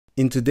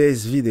In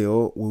today's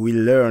video, we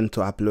will learn to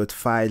upload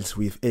files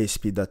with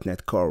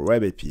ASP.NET Core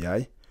Web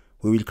API.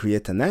 We will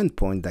create an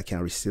endpoint that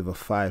can receive a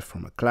file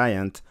from a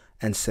client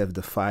and save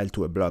the file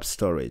to a blob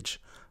storage.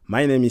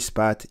 My name is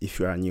Pat. If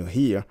you are new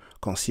here,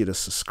 consider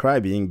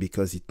subscribing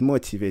because it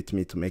motivates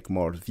me to make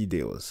more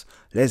videos.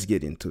 Let's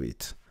get into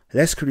it.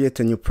 Let's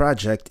create a new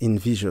project in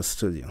Visual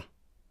Studio.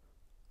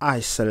 I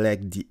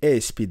select the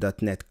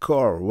ASP.NET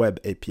Core Web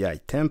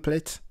API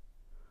template.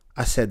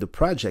 I set the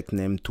project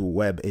name to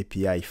Web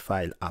API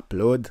File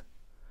Upload.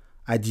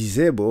 I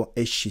disable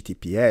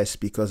HTTPS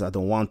because I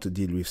don't want to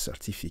deal with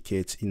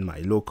certificates in my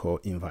local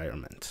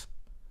environment.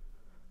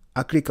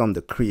 I click on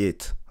the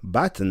Create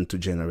button to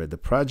generate the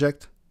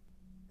project.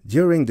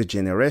 During the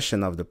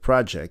generation of the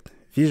project,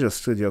 Visual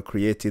Studio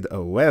created a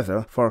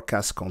weather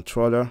forecast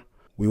controller.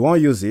 We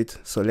won't use it,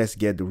 so let's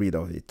get rid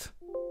of it.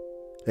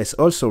 Let's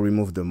also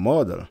remove the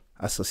model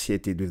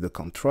associated with the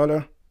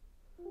controller.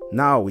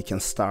 Now we can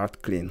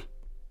start clean.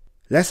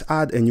 Let's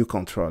add a new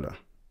controller.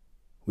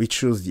 We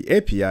choose the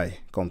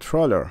API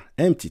controller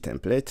empty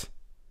template.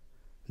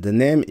 The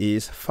name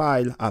is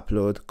File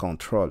Upload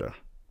Controller.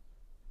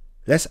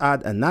 Let's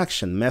add an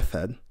action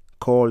method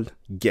called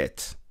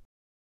get.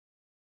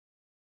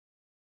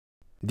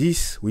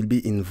 This will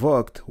be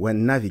invoked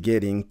when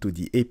navigating to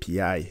the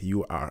API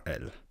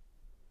URL.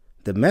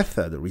 The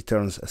method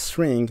returns a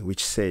string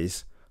which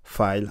says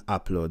File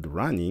Upload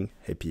Running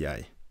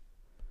API.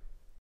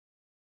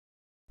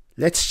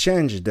 Let's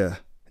change the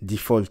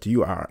default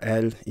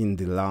URL in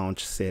the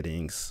launch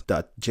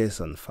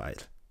settings.json file.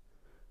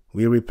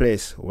 We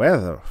replace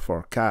weather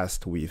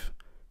forecast with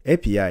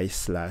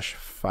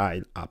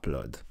API/file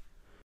upload.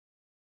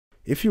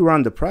 If you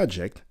run the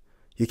project,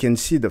 you can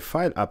see the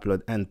file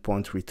upload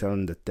endpoint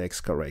return the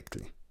text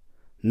correctly.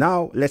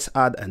 Now let's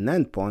add an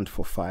endpoint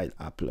for file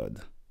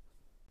upload.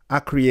 I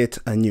create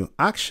a new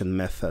action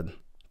method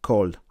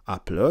called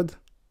upload.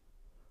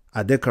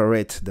 I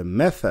decorate the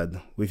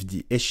method with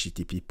the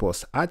HTTP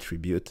post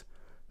attribute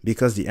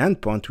because the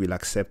endpoint will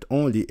accept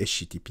only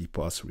HTTP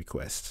post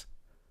requests.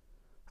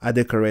 I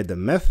decorate the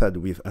method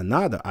with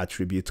another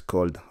attribute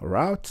called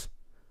route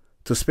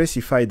to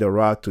specify the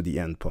route to the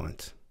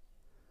endpoint.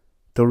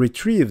 To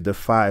retrieve the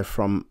file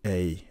from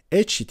a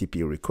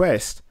HTTP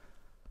request,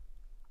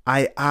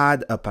 I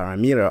add a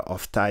parameter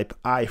of type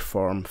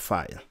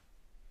iFormFile.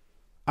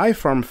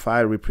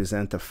 iFormFile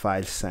represents a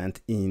file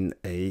sent in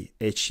a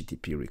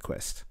HTTP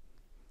request.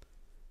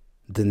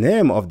 The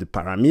name of the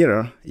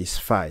parameter is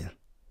file.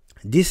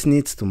 This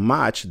needs to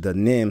match the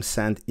name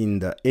sent in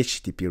the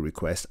HTTP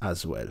request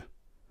as well.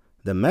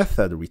 The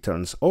method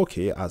returns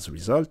OK as a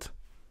result.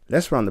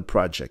 Let's run the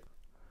project.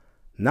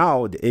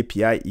 Now the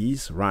API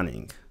is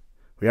running.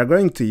 We are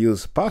going to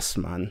use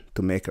Postman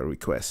to make a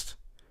request.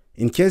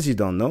 In case you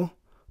don't know,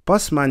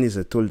 Postman is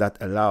a tool that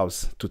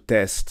allows to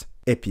test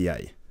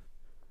API.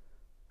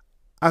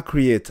 I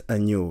create a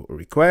new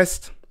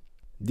request.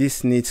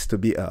 This needs to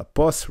be a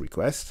POST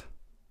request.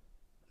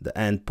 The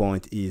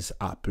endpoint is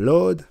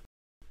upload.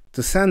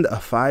 To send a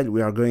file,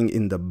 we are going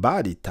in the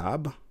body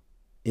tab.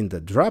 In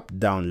the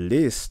drop-down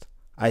list,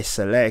 I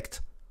select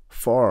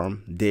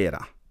form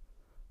data.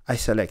 I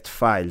select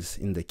files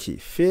in the key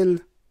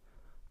field.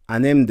 I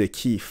name the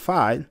key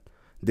file.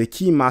 The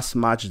key must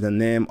match the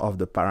name of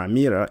the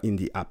parameter in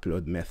the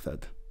upload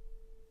method.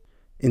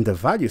 In the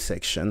value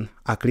section,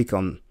 I click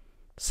on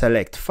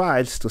select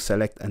files to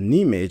select an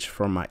image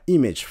from my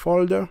image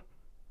folder.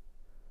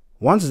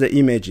 Once the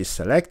image is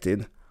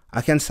selected, I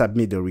can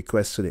submit the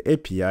request to the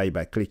API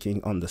by clicking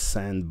on the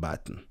send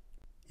button.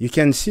 You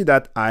can see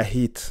that I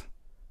hit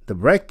the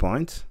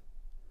breakpoint.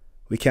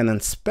 We can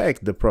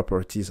inspect the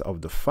properties of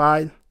the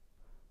file.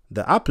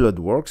 The upload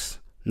works.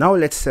 Now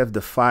let's save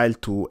the file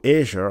to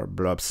Azure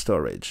Blob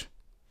storage.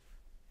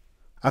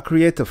 I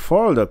create a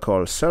folder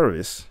called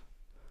service.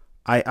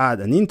 I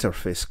add an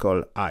interface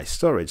called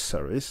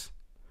iStorageService.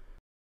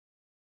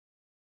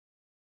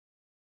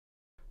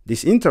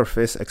 This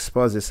interface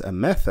exposes a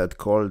method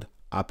called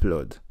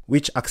upload,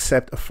 which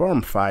accepts a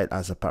form file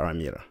as a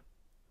parameter.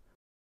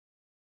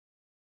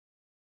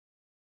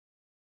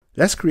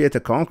 Let's create a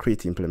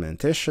concrete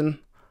implementation.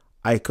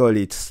 I call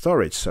it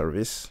storage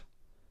service.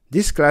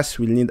 This class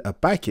will need a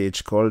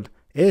package called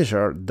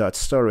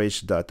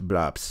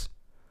azure.storage.blobs.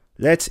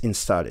 Let's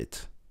install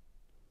it.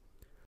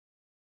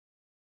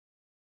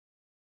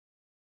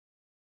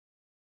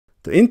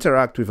 To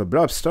interact with a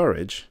blob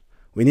storage,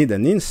 we need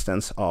an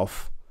instance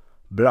of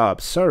blob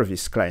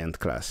service client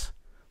class.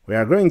 We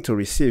are going to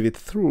receive it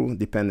through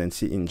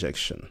dependency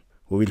injection.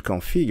 We will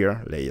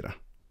configure later.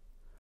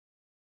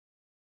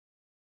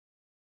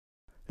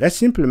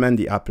 Let's implement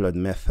the upload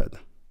method.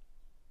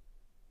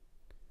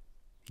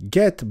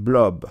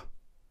 GetBlob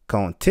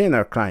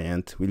container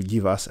client will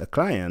give us a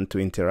client to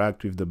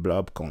interact with the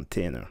blob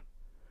container.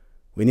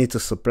 We need to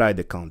supply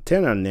the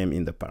container name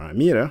in the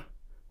parameter.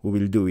 We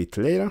will do it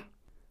later.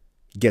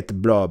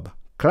 GetBlob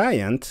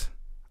client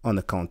on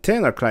the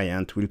container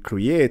client will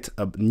create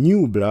a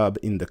new blob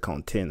in the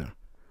container.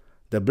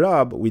 The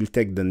blob will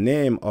take the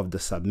name of the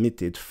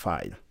submitted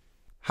file.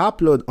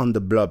 Upload on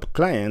the Blob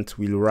client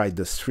will write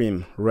the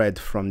stream read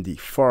from the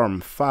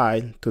form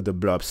file to the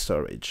Blob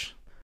storage.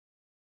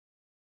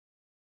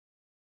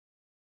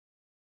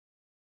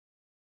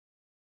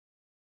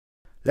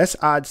 Let's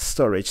add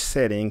storage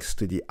settings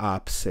to the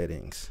app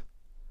settings.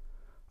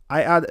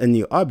 I add a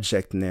new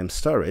object named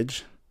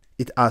storage.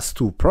 It has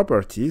two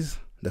properties,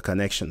 the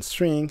connection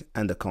string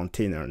and the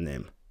container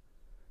name.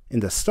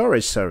 In the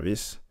storage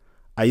service,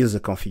 I use the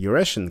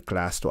configuration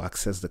class to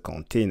access the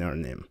container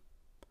name.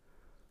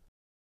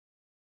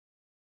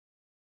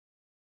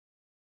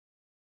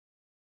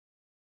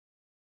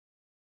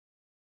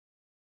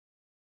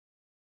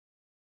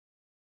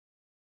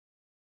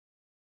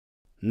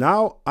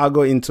 Now I'll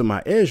go into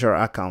my Azure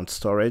account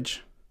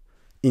storage.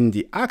 In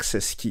the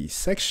access key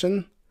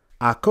section,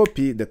 I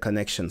copy the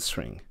connection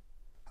string.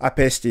 I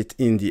paste it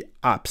in the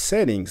app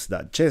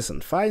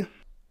settings.json file.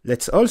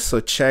 Let's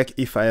also check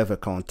if I have a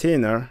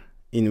container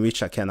in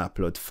which I can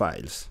upload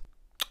files.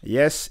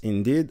 Yes,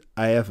 indeed,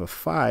 I have a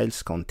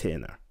files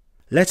container.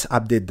 Let's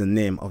update the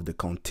name of the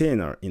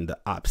container in the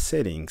app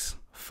settings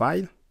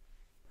file.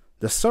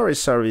 The storage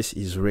service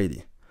is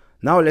ready.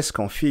 Now let's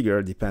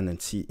configure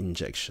dependency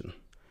injection.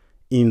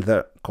 In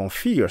the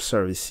configure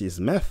services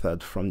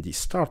method from the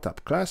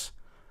startup class,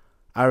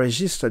 I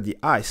register the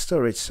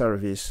iStorage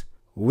service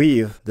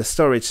with the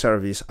storage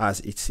service as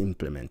its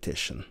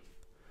implementation.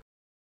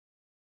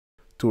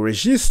 To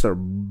register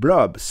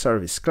Blob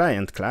service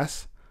client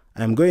class,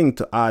 I'm going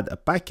to add a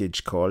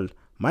package called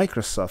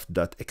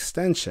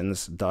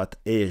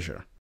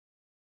microsoft.extensions.azure.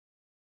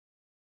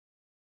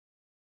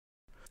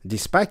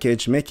 This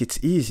package makes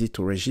it easy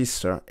to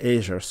register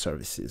Azure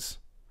services.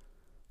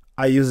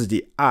 I use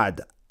the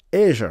add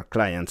Azure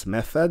client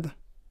method.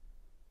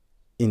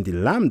 In the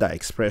Lambda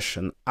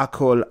expression, I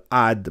call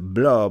add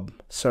Blob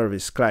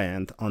service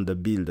client on the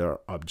builder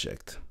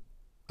object.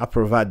 I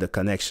provide the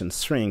connection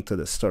string to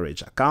the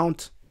storage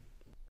account.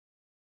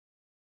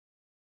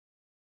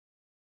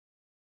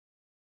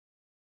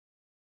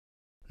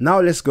 Now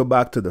let's go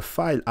back to the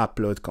file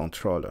upload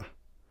controller.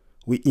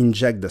 We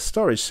inject the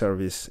storage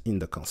service in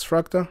the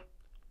constructor.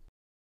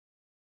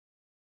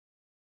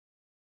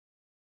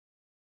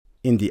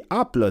 In the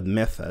upload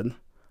method,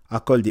 I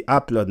call the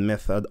upload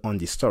method on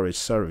the storage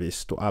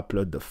service to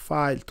upload the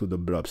file to the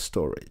Blob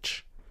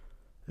storage.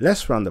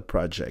 Let's run the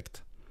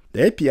project.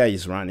 The API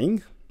is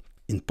running.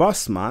 In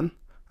Postman,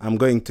 I'm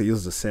going to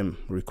use the same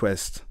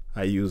request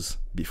I used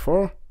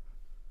before.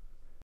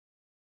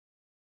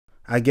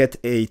 I get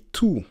a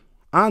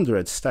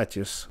 200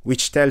 status,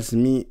 which tells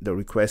me the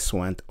request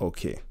went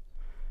OK.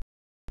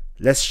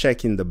 Let's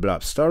check in the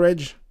Blob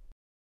storage.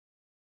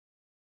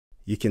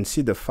 You can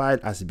see the file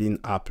has been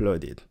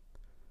uploaded.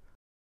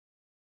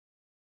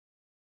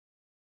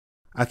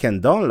 I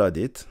can download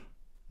it.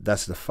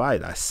 That's the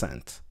file I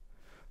sent.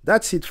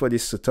 That's it for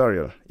this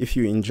tutorial. If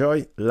you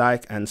enjoy,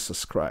 like and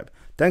subscribe.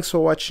 Thanks for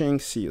watching.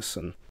 See you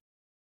soon.